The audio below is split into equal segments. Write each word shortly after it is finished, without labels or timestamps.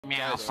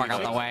Meow, fuck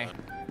out the way.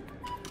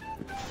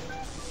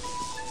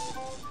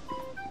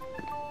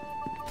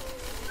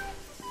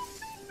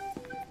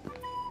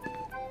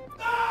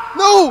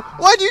 No!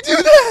 Why'd you do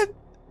that?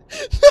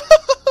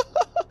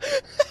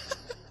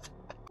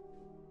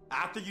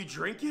 After you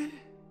drink it,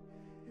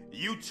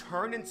 you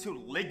turn into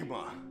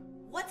Ligma.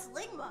 What's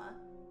Ligma?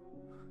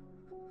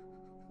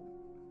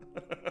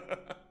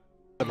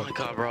 Oh my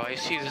god, bro, I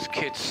see this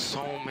kid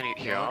so many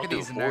here. Look I'll at do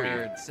these it for you.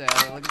 nerds.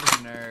 Look at this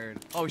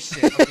nerd. Oh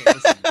shit. Okay,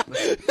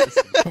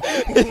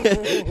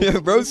 listen. Yeah,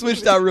 bro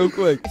switched out real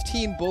quick.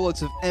 15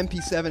 bullets of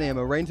MP7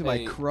 ammo right into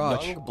my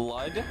crotch. Young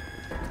blood.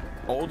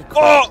 Old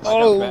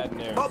Oh!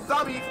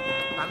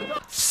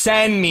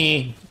 Send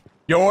me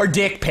your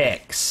dick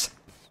pics,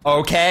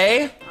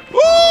 okay?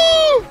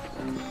 Woo!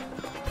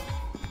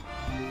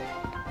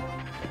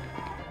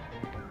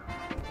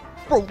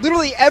 Bro,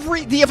 literally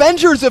the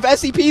Avengers of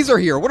SCPs are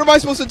here. What am I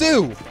supposed to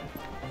do?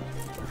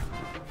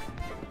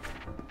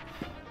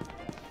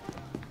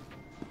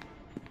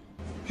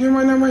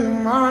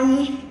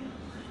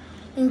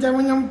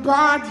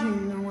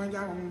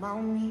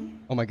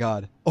 Oh my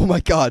god. Oh my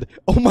god.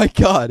 Oh my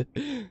god.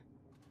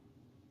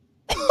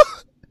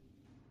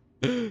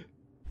 And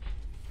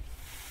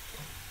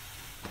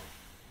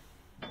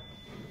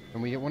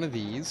we get one of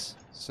these.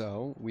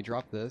 So, we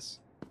drop this.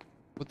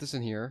 Put this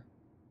in here.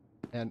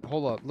 And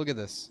hold up, look at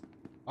this.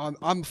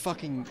 I'm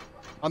cooking.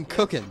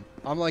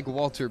 I'm like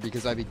Walter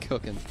because I be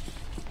cooking.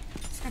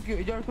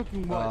 You're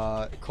cooking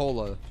what?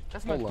 Cola.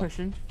 That's my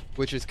question.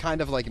 Which is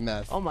kind of like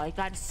meth. Oh my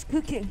god, it's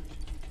cooking.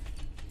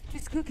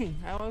 It's cooking.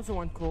 I also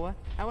want cola.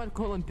 I want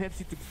cola and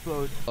Pepsi to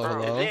explode.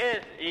 Hello?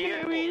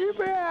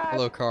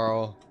 Hello,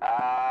 Carl.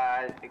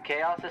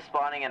 Chaos is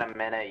spawning in a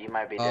minute. You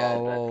might be dead.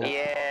 Oh, but,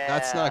 yeah.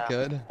 That's not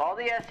good. All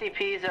the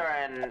SCPs are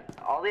in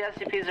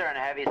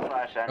heavy /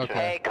 entry. Okay.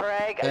 Hey,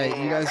 Craig. Hey,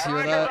 you guys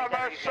hear that? I'm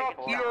gonna suck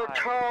your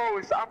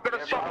toes. I'm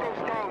gonna suck your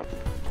toes.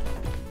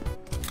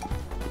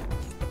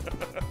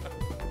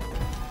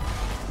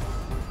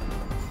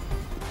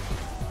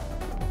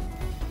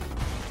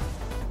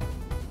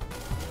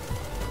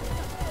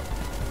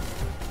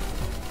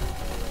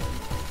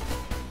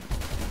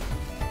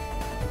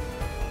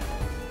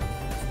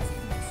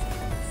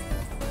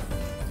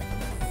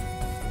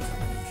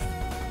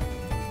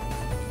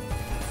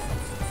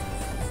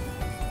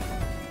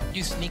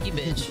 You sneaky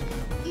bitch. See,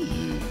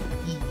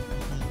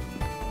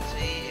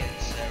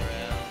 it's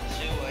around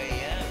 2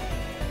 a.m.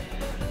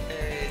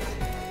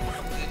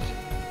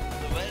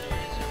 The weather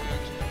is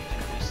around 20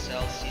 degrees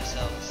Celsius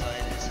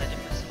outside. Inside the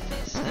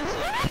facility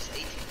is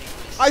 18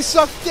 degrees. I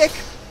suck dick!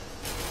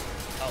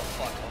 Oh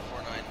fuck,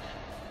 049.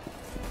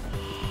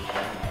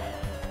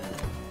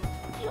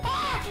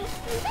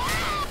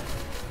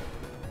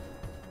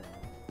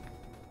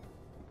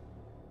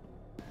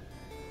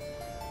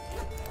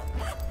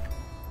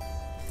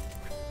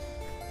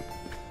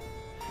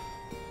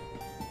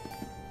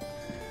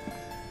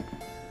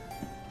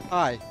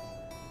 Hi.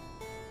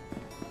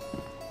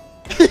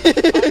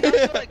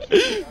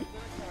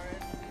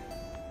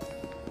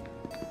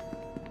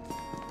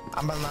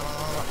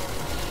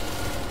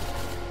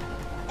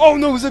 Oh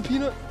no, is it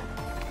peanut?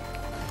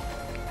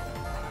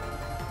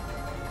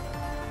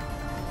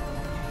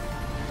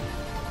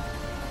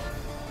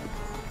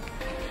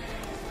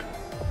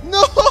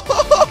 No!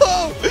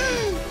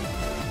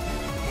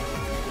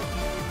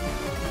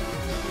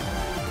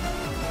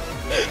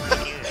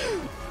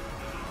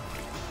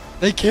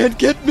 They can't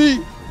get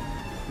me!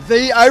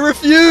 I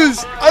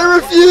refuse! I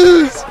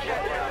refuse!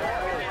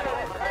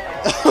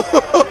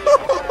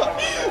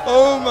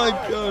 Oh my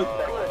god.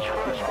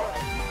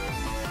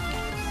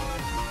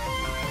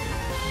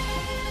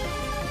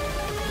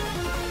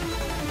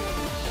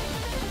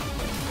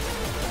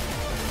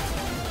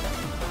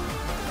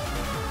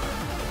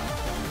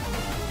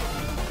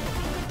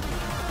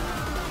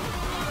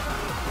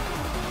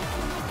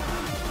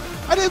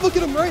 I didn't look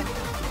at him right.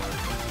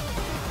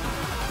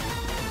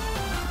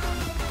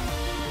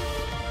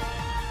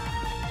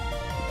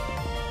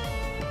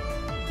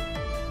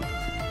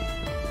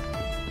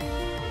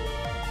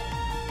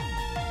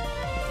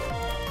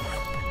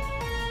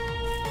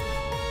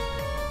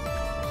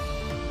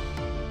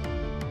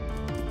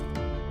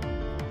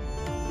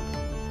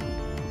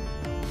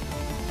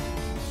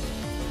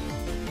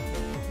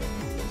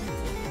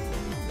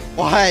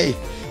 Why?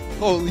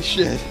 Holy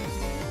shit.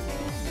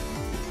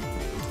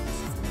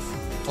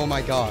 Oh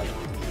my god.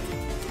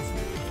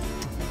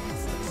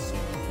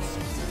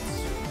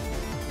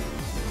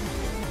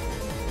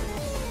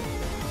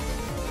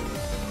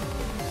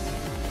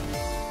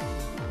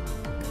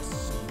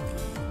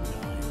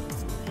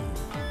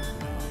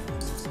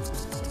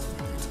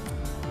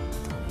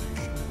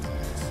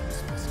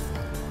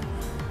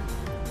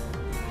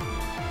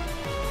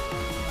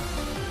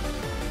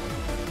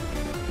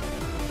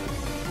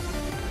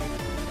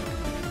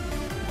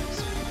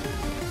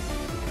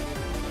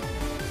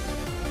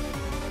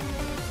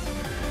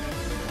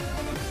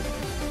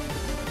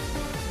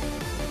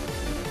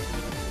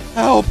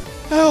 Help!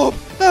 Help!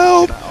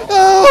 Help!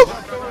 Help!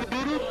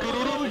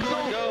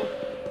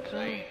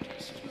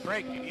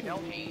 Greg, you need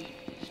help?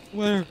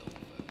 Where?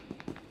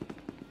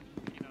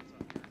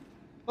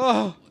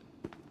 Oh!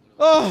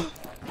 Oh!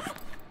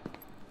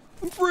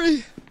 I'm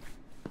free!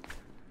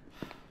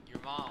 Your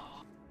mom.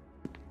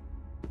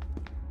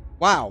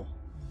 Wow.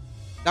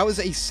 That was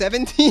a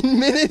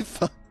 17-minute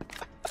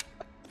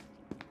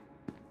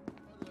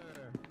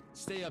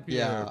Stay up here,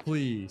 Yeah.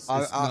 please.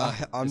 I'm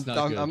It's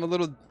not good. a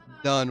little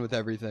done with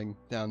everything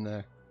down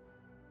there.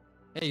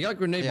 Hey, you got a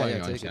grenade Yeah, body yeah,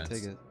 on take it, chance.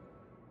 take it.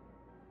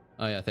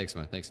 Oh yeah, thanks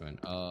man, thanks man.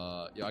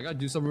 Yeah, I gotta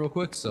do something real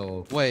quick,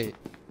 so. Wait.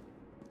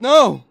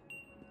 No!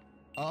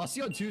 I'll see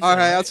you on Tuesday.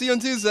 Alright, I'll see you on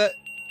Tuesday.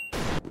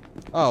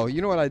 Oh,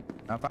 you know what I...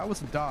 Now, if I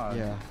was a dog...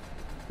 Yeah.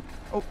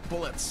 Oh,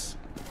 bullets.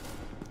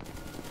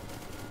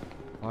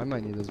 Oh, I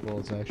might need those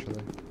bullets,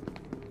 actually.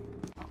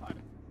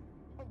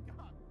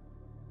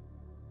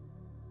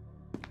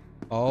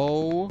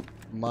 Oh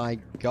my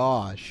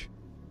gosh.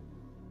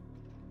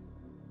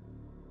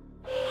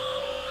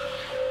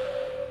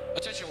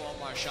 Attention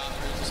Walmart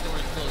shoppers, the store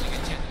is closing in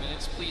 10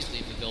 minutes. Please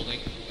leave the building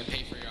and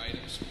pay for your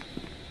items.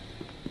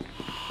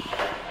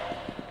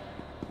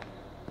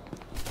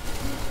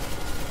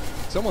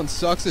 Someone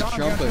sucks at Dog, you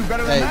gotta jumping. do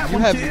better than Hey, that you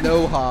one, have kid.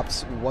 no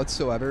hops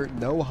whatsoever.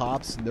 No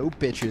hops, no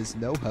bitches,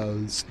 no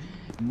hoes.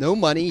 No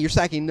money, you're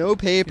stacking no He's around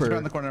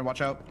paper. the corner,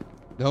 watch out.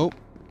 Nope.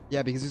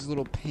 Yeah, because these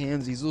little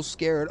pansies, a little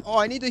scared. Oh,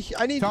 I need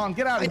Tom,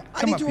 get out. I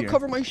Come need up to here.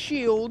 recover my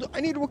shield.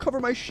 I need to recover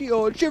my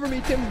shield. Shiver me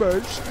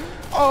timbers.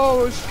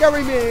 Oh,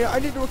 scary me. I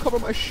need to recover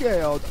my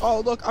shield.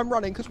 Oh, look, I'm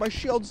running because my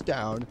shield's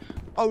down.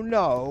 Oh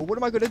no, what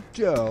am I gonna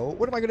do?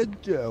 What am I gonna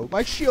do?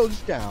 My shield's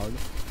down.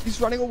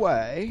 He's running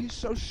away. He's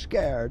so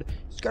scared.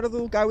 He's got a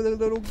little guy with a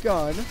little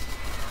gun.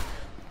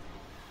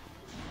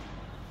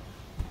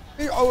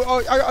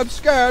 I'm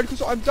scared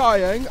because I'm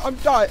dying. I'm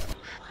dying.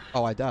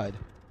 Oh, I died.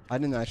 I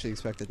didn't actually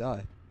expect to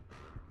die.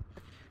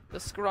 The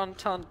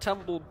Scrunton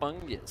Tumble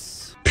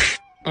Bungus.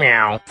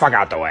 Meow. Fuck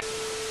out the way.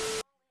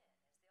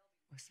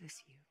 Was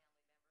this you?